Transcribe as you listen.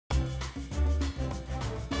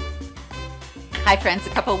Hi friends, a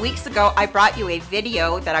couple weeks ago I brought you a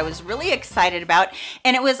video that I was really excited about,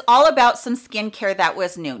 and it was all about some skincare that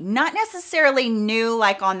was new. Not necessarily new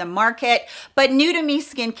like on the market, but new to me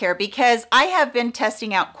skincare, because I have been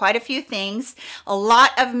testing out quite a few things, a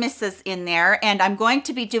lot of misses in there, and I'm going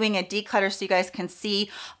to be doing a declutter so you guys can see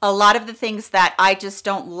a lot of the things that I just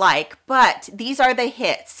don't like, but these are the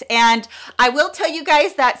hits. And I will tell you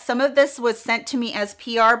guys that some of this was sent to me as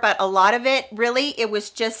PR, but a lot of it really, it was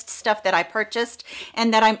just stuff that I purchased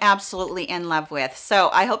and that I'm absolutely in love with. So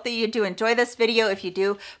I hope that you do enjoy this video. If you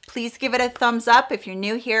do, please give it a thumbs up. If you're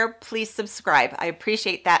new here, please subscribe. I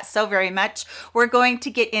appreciate that so very much. We're going to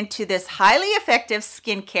get into this highly effective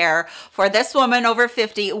skincare for this woman over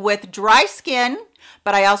 50 with dry skin,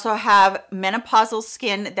 but I also have menopausal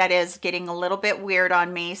skin that is getting a little bit weird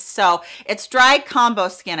on me. So it's dry combo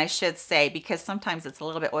skin, I should say, because sometimes it's a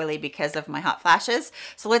little bit oily because of my hot flashes.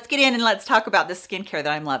 So let's get in and let's talk about the skincare that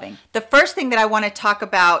I'm loving. The first thing that I want to talk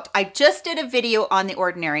about, I just did a video on The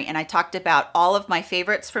Ordinary and I talked about all of my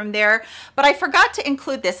favorites from there, but I forgot to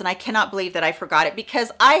include this, and I cannot believe that I forgot it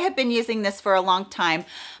because I have been using this for a long time.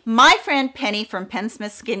 My friend Penny from Penn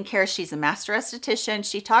Smith Skincare, she's a master esthetician.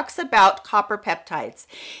 She talks about copper peptides.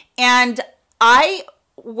 And I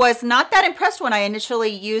was not that impressed when I initially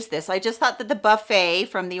used this. I just thought that the buffet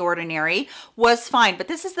from The Ordinary was fine, but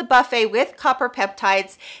this is the buffet with copper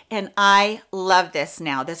peptides, and I love this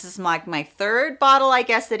now. This is like my third bottle, I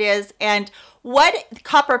guess it is. And what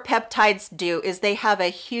copper peptides do is they have a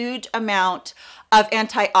huge amount of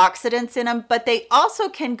antioxidants in them, but they also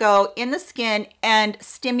can go in the skin and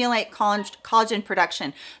stimulate collagen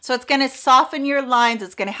production. So it's going to soften your lines,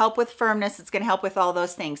 it's going to help with firmness, it's going to help with all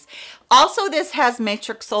those things. Also, this has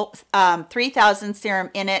Matrixyl 3000 serum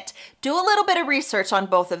in it. Do a little bit of research on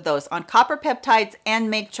both of those, on copper peptides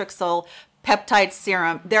and Matrixyl peptide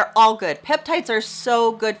serum. They're all good. Peptides are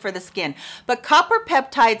so good for the skin, but copper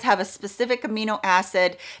peptides have a specific amino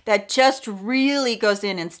acid that just really goes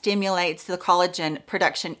in and stimulates the collagen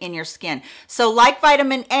production in your skin. So like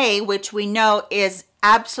vitamin A, which we know is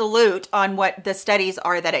absolute on what the studies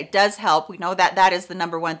are that it does help. We know that that is the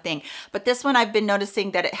 #1 thing. But this one, I've been noticing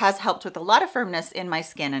that it has helped with a lot of firmness in my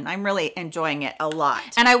skin, and I'm really enjoying it a lot.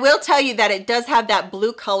 And I will tell you that it does have that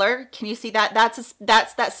blue color. Can you see that? That's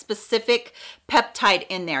that specific peptide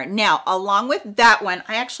in there. Now, along with that one,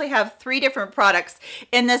 I actually have 3 different products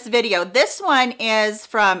in this video. This one is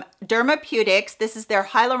from Dermapetics. This is their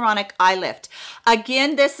Hyaluronic Eye Lift.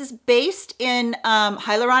 Again, this is based in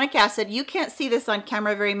hyaluronic acid. You can't see this on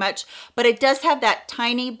camera very much, but it does have that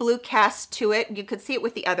tiny blue cast to it. You could see it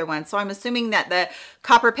with the other one. So I'm assuming that the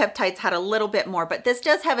copper peptides had a little bit more, but this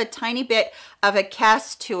does have a tiny bit of a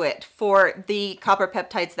cast to it for the copper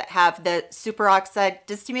peptides that have the superoxide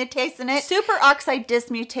dismutase in it. Superoxide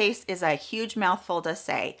dismutase is a huge mouthful to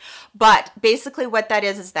say, but basically what that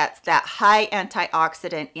is that's that high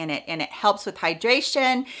antioxidant in it, and it helps with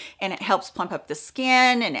hydration, and it helps plump up the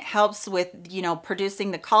skin, and it helps with, you know,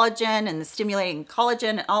 producing the collagen and the stimulating collagen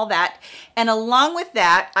and all that. And along with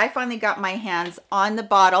that, I finally got my hands on the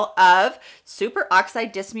bottle of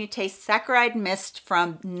Superoxide Dismutase Saccharide Mist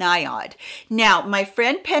from Niod. Now, my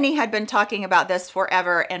friend Penny had been talking about this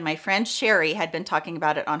forever, and my friend Sherry had been talking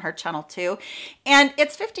about it on her channel too, and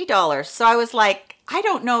it's $50. So I was like, I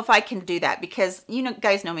don't know if I can do that, because you know,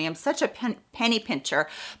 guys know me, I'm such a penny pincher.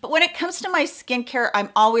 But when it comes to my skincare, I'm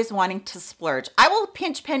always wanting to splurge. I will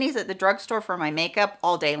pinch pennies at the drugstore for my makeup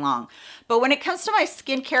all day long. But when it comes to my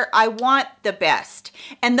skincare, I want the best.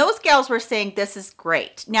 And those gals were saying this is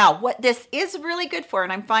great. Now, what this is really good for,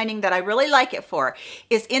 and I'm finding that I really like it for,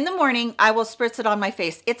 is in the morning, I will spritz it on my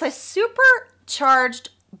face. It's a supercharged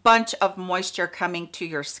bunch of moisture coming to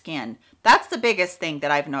your skin. That's the biggest thing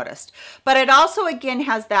that I've noticed. But it also, again,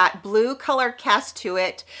 has that blue color cast to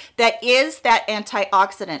it that is that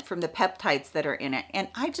antioxidant from the peptides that are in it. And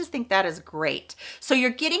I just think that is great. So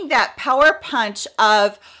you're getting that power punch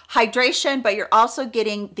of hydration, but you're also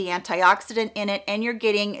getting the antioxidant in it, and you're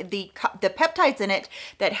getting the peptides in it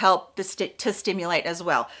that help to stimulate as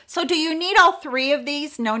well. So do you need all 3 of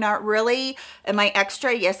these? No, not really. Am I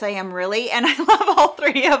extra? Yes, I am really. And I love all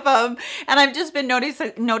 3 of them. And I've just been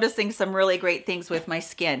noticing some really great things with my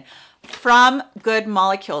skin from Good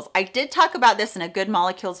Molecules. I did talk about this in a Good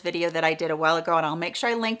Molecules video that I did a while ago, and I'll make sure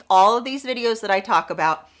I link all of these videos that I talk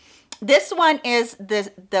about. This one is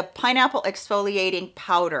the pineapple exfoliating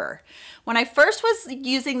powder, When I first was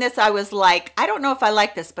using this, I was like, I don't know if I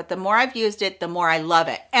like this, but the more I've used it, the more I love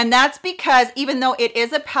it. And that's because even though it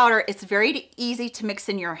is a powder, it's very easy to mix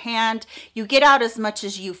in your hand. You get out as much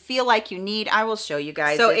as you feel like you need. I will show you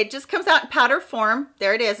guys. So it just comes out in powder form.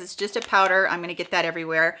 There it is. It's just a powder. I'm going to get that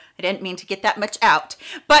everywhere. I didn't mean to get that much out.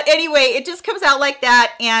 But anyway, it just comes out like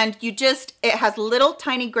that. And it has little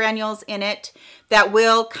tiny granules in it that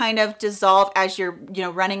will kind of dissolve as you're,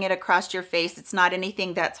 running it across your face. It's not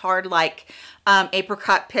anything that's hard like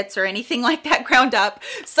apricot pits or anything like that ground up.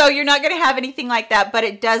 So you're not going to have anything like that, but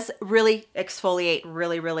it does really exfoliate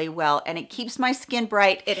really, really well. And it keeps my skin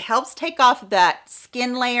bright. It helps take off that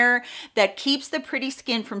skin layer that keeps the pretty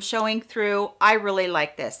skin from showing through. I really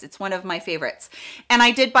like this. It's one of my favorites. And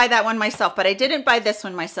I did buy that one myself, but I didn't buy this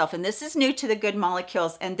one myself. And this is new to the Good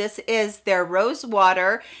Molecules. And this is their Rose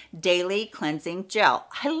Water Daily Cleansing Gel.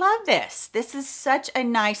 I love this. This is such a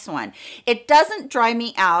nice one. It doesn't dry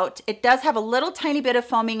me out. It does have a little tiny bit of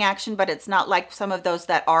foaming action, but it's not like some of those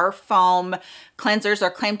that are foam cleansers or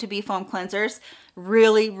claim to be foam cleansers.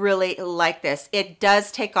 Really, really like this. It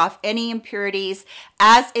does take off any impurities.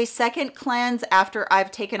 As a second cleanse after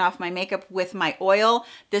I've taken off my makeup with my oil,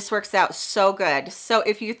 this works out so good. So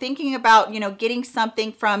if you're thinking about, getting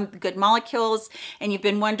something from Good Molecules and you've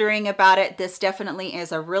been wondering about it, this definitely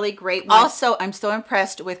is a really great one. Also, I'm so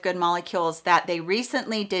impressed with Good Molecules that they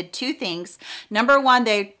recently did two things. Number one,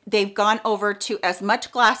 they've gone over to as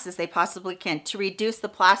much glass as they possibly can to reduce the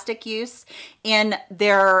plastic use in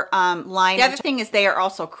their line. The other thing is they are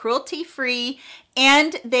also cruelty-free,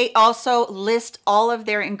 and they also list all of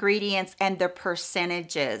their ingredients and the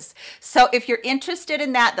percentages. So if you're interested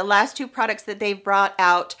in that, the last two products that they've brought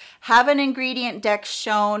out have an ingredient deck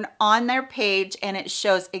shown on their page, and it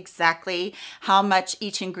shows exactly how much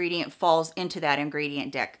each ingredient falls into that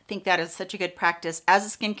ingredient deck. I think that is such a good practice as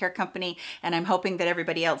a skincare company, and I'm hoping that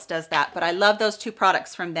everybody else does that. But I love those two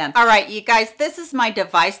products from them. All right, you guys, this is my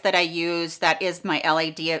device that I use. That is my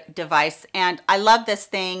LED device, and I love this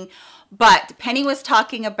thing. But Penny was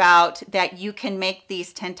talking about that you can make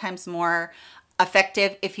these 10 times more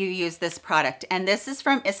effective if you use this product. And this is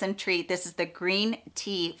from IsnTree. This is the Green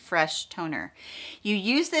Tea Fresh Toner. You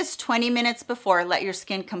use this 20 minutes before, let your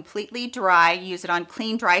skin completely dry. Use it on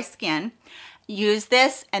clean, dry skin. Use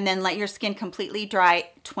this and then let your skin completely dry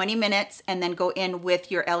 20 minutes and then go in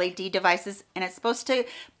with your LED devices. And it's supposed to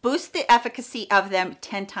boost the efficacy of them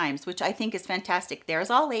 10 times, which I think is fantastic. There's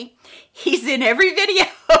Ollie. He's in every video.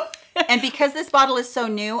 And because this bottle is so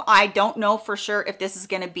new, I don't know for sure if this is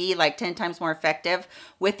going to be like 10 times more effective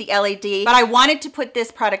with the LED, but I wanted to put this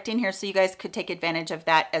product in here so you guys could take advantage of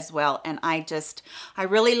that as well. And I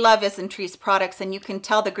really love IsnTree's products, and you can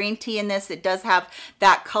tell the green tea in this, it does have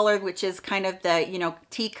that color, which is kind of the,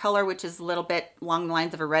 tea color, which is a little bit along the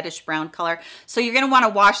lines of a reddish brown color. So you're going to want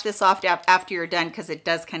to wash this off after you're done, because it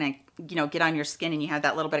does kind of get on your skin and you have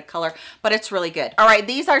that little bit of color, but it's really good. All right,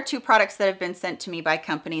 these are two products that have been sent to me by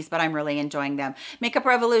companies, but I'm really enjoying them. Makeup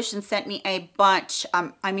Revolution sent me a bunch.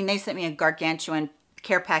 They sent me a gargantuan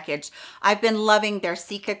care package. I've been loving their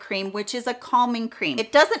Cica cream, which is a calming cream.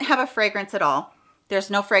 It doesn't have a fragrance at all. There's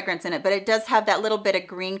no fragrance in it, but it does have that little bit of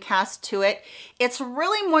green cast to it. It's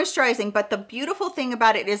really moisturizing, but the beautiful thing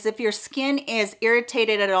about it is if your skin is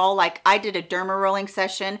irritated at all, like I did a derma rolling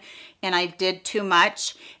session and I did too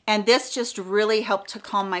much, and this just really helped to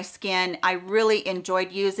calm my skin. I really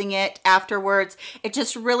enjoyed using it afterwards. It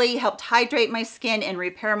just really helped hydrate my skin and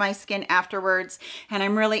repair my skin afterwards, and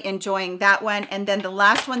I'm really enjoying that one. And then the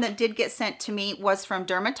last one that did get sent to me was from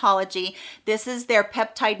Dermapetics. This is their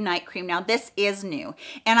Peptide Night Cream. Now this is new,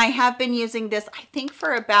 and I have been using this, I think,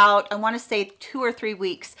 for about, I want to say 2 or 3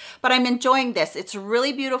 weeks, but I'm enjoying this. It's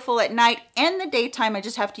really beautiful at night and the daytime. I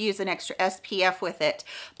just have to use an extra SPF with it,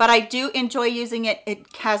 but I do enjoy using it.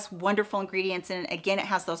 It has wonderful ingredients in it. Again, it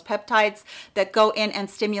has those peptides that go in and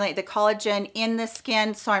stimulate the collagen in the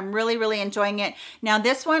skin, so I'm really, really enjoying it. Now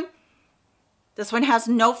this one has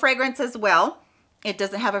no fragrance as well. It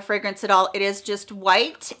doesn't have a fragrance at all. It is just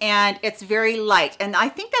white, and it's very light. And I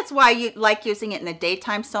think that's why you like using it in the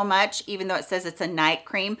daytime so much, even though it says it's a night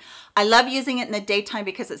cream. I love using it in the daytime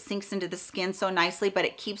because it sinks into the skin so nicely, but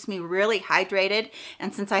it keeps me really hydrated.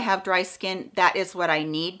 And since I have dry skin, that is what I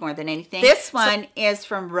need more than anything. This one is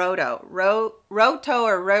from Rohto. Rohto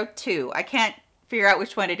or Rohto. I can't figure out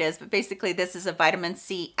which one it is, but basically this is a vitamin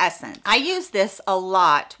C essence. I use this a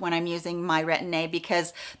lot when I'm using my Retin-A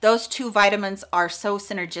because those two vitamins are so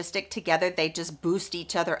synergistic together. They just boost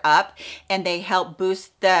each other up and they help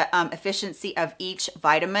boost the efficiency of each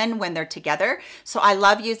vitamin when they're together. So I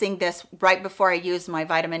love using this right before I use my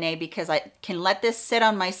vitamin A because I can let this sit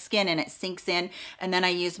on my skin and it sinks in, and then I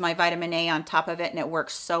use my vitamin A on top of it and it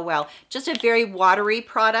works so well. Just a very watery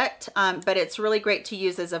product, but it's really great to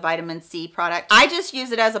use as a vitamin C product. I just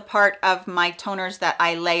use it as a part of my toners that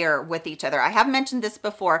I layer with each other. I have mentioned this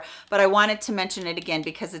before, but I wanted to mention it again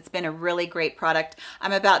because it's been a really great product.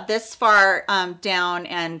 I'm about this far down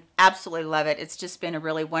and absolutely love it. It's just been a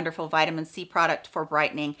really wonderful vitamin C product for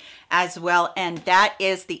brightening as well. And that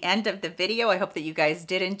is the end of the video. I hope that you guys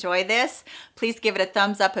did enjoy this. Please give it a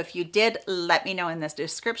thumbs up if you did. Let me know in this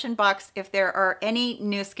description box if there are any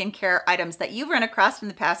new skincare items that you've run across in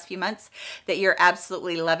the past few months that you're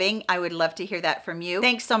absolutely loving. I would love to hear that from you.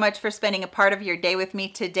 Thanks so much for spending a part of your day with me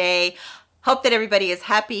today. Hope that everybody is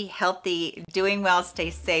happy, healthy, doing well, stay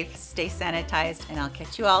safe, stay sanitized, and I'll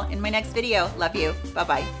catch you all in my next video. Love you.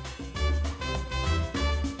 Bye-bye.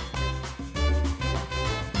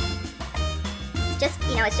 It's just,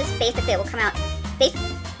 you know, it's just basically, it will come out, that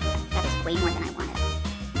is way more than I wanted.